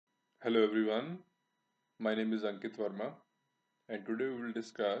Hello everyone, my name is Ankit Verma and today we will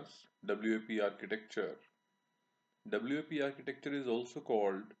discuss WAP architecture. WAP architecture is also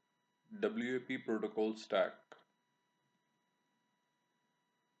called WAP protocol stack.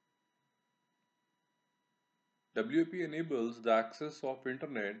 WAP enables the access of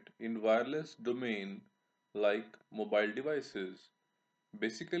internet in wireless domain like mobile devices.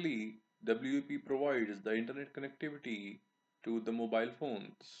 Basically, WAP provides the internet connectivity to the mobile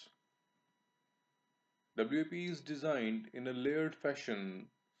phones. WAP is designed in a layered fashion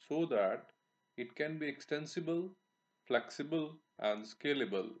so that it can be extensible, flexible, and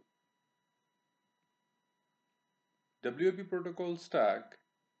scalable. WAP protocol stack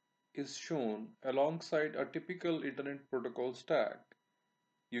is shown alongside a typical Internet protocol stack.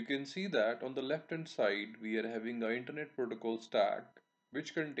 You can see that on the left hand side we are having an Internet protocol stack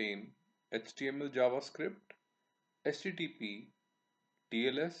which contain HTML JavaScript, HTTP,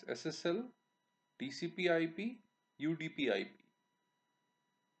 TLS SSL, TCP IP, UDP IP.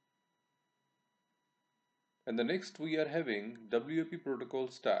 And the next we are having WAP protocol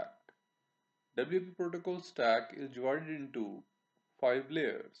stack. WAP protocol stack is divided into 5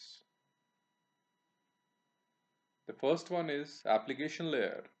 layers. The first one is application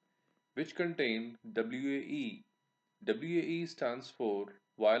layer, which contain WAE. WAE stands for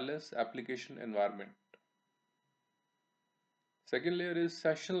Wireless Application Environment. Second layer is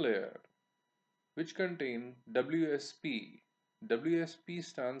session layer, which contain WSP. WSP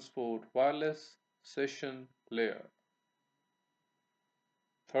stands for Wireless Session Layer.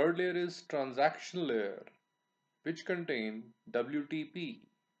 Third layer is transaction layer, which contain WTP.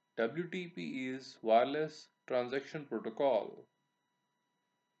 WTP is Wireless Transaction Protocol.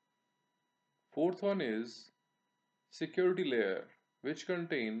 Fourth one is security layer, which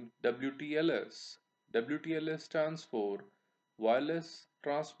contain WTLS. WTLS stands for Wireless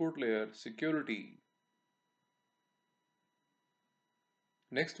Transport Layer Security.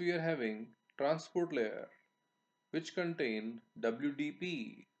 Next we are having transport layer, which contain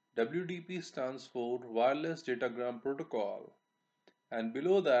WDP. WDP stands for Wireless Datagram Protocol. And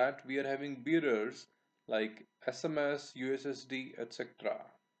below that we are having bearers like SMS, USSD, etc.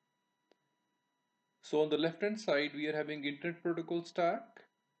 So on the left hand side we are having Internet Protocol stack,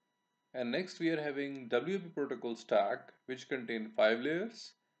 and next we are having WAP protocol stack, which contain 5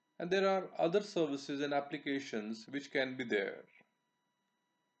 layers, and there are other services and applications which can be there.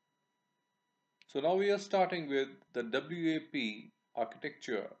 So now we are starting with the WAP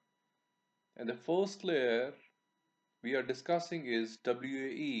architecture, and the first layer we are discussing is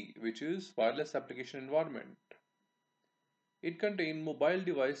WAE, which is Wireless Application Environment. It contains mobile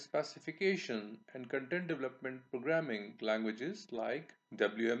device specification and content development programming languages like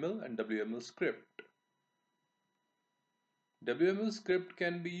WML and WML script. WML script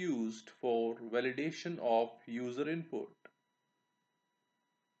can be used for validation of user input.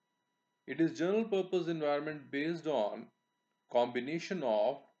 It is general purpose environment based on combination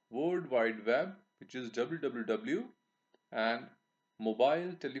of World Wide Web, which is WWW, and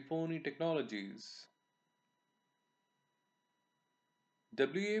mobile telephony technologies.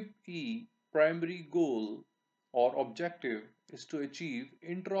 WAP primary goal or objective is to achieve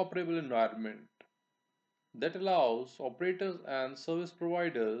interoperable environment that allows operators and service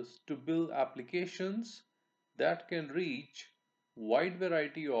providers to build applications that can reach wide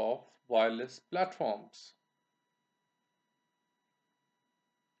variety of wireless platforms.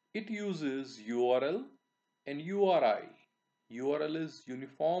 It uses URL and URI. URL is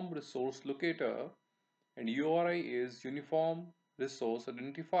Uniform Resource Locator and URI is Uniform Resource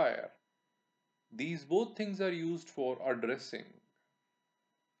Identifier. These both things are used for addressing.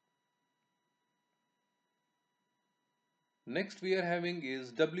 Next we are having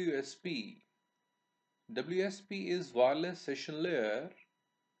is WSP. WSP is Wireless Session Layer,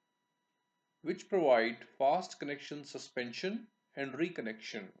 which provide fast connection suspension and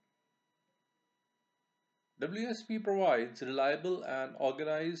reconnection. WSP provides reliable and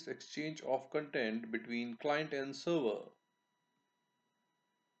organized exchange of content between client and server.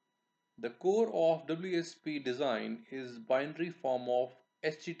 The core of WSP design is binary form of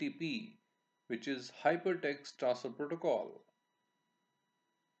HTTP, which is Hypertext Transfer Protocol.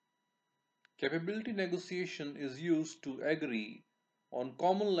 Capability negotiation is used to agree on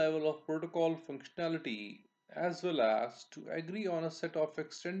common level of protocol functionality as well as to agree on a set of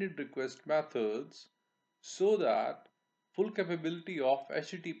extended request methods so that full capability of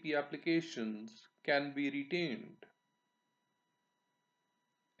HTTP applications can be retained.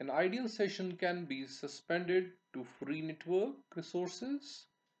 An ideal session can be suspended to free network resources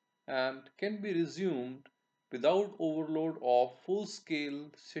and can be resumed without overload of full-scale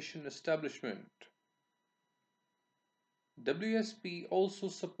session establishment. WSP also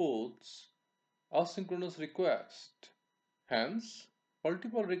supports asynchronous request. Hence,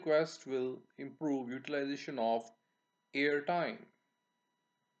 multiple requests will improve utilization of airtime.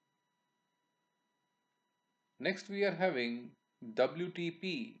 Next we are having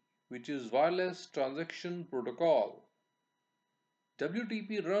WTP, which is Wireless Transaction Protocol.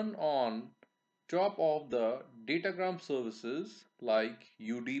 WTP run on top of the datagram services like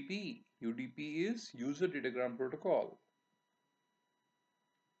UDP. UDP is User Datagram Protocol.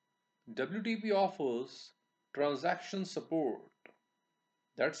 WTP offers transaction support.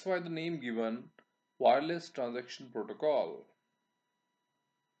 That's why the name given Wireless Transaction Protocol.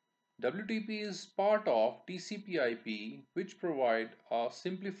 WTP is part of TCP/IP, which provide a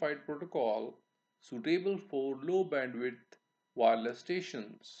simplified protocol suitable for low bandwidth wireless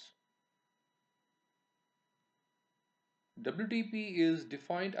stations. WTP is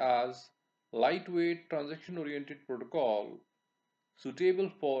defined as lightweight transaction-oriented protocol suitable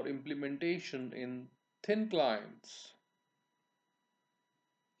for implementation in thin clients.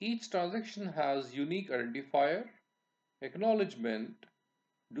 Each transaction has unique identifier, acknowledgement,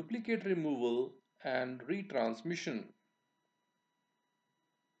 duplicate removal, and retransmission.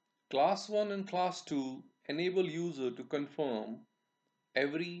 Class 1 and Class 2 enable user to confirm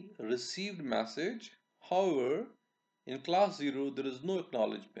every received message. However, in Class 0 there is no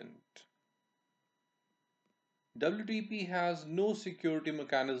acknowledgement. WTP has no security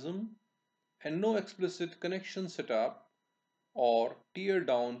mechanism and no explicit connection setup or tear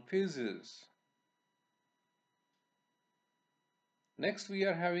down phases. Next we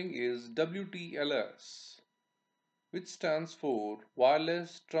are having is WTLS, which stands for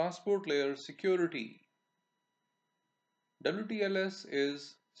Wireless Transport Layer Security. WTLS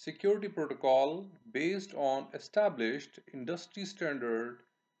is security protocol based on established industry standard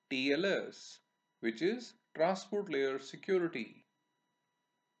TLS, which is Transport Layer Security.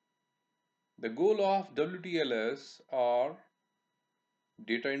 The goal of WTLS are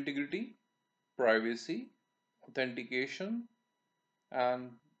data integrity, privacy, authentication,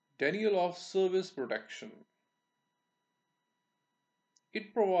 and denial of service protection.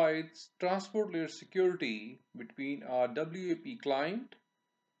 It provides transport layer security between our WAP client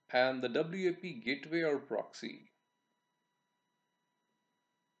and the WAP gateway or proxy.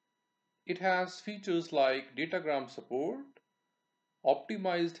 It has features like datagram support,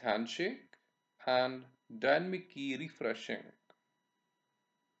 optimized handshake, and dynamic key refreshing.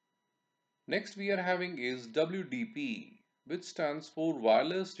 Next we are having is WDP, which stands for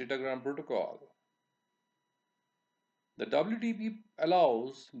Wireless Datagram Protocol. The WDP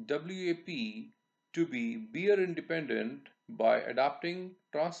allows WAP to be bearer independent by adapting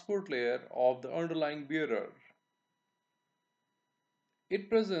transport layer of the underlying bearer. It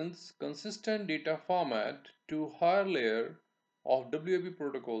presents consistent data format to higher layer of WAP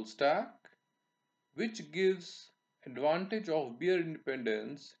protocol stack, which gives advantage of bearer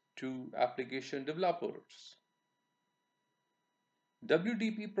independence to application developers.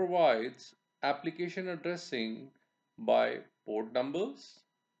 WDP provides application addressing by port numbers,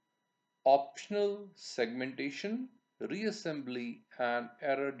 optional segmentation, reassembly, and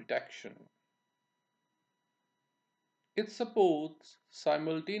error detection. It supports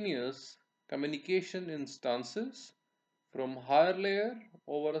simultaneous communication instances from higher layer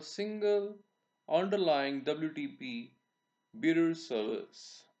over a single underlying WTP bearer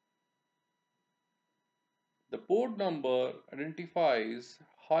service. The port number identifies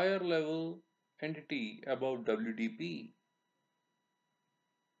higher level entity above WDP.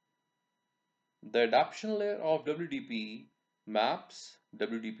 The adaptation layer of WDP maps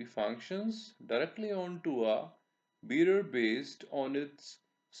WDP functions directly onto a bearer based on its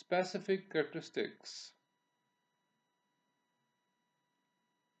specific characteristics.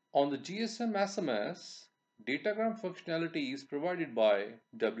 On the GSM SMS, datagram functionality is provided by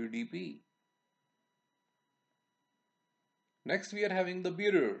WDP. Next we are having the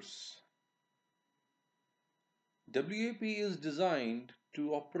bearers. WAP is designed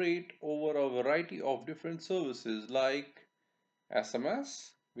to operate over a variety of different services like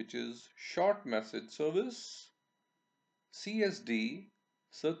SMS, which is short message service, CSD,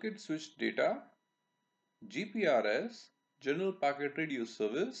 circuit switched data, GPRS, general packet radio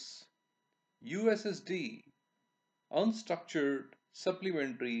service, USSD, unstructured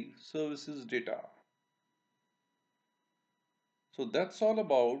supplementary services data. So that's all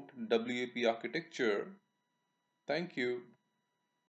about WAP architecture. Thank you.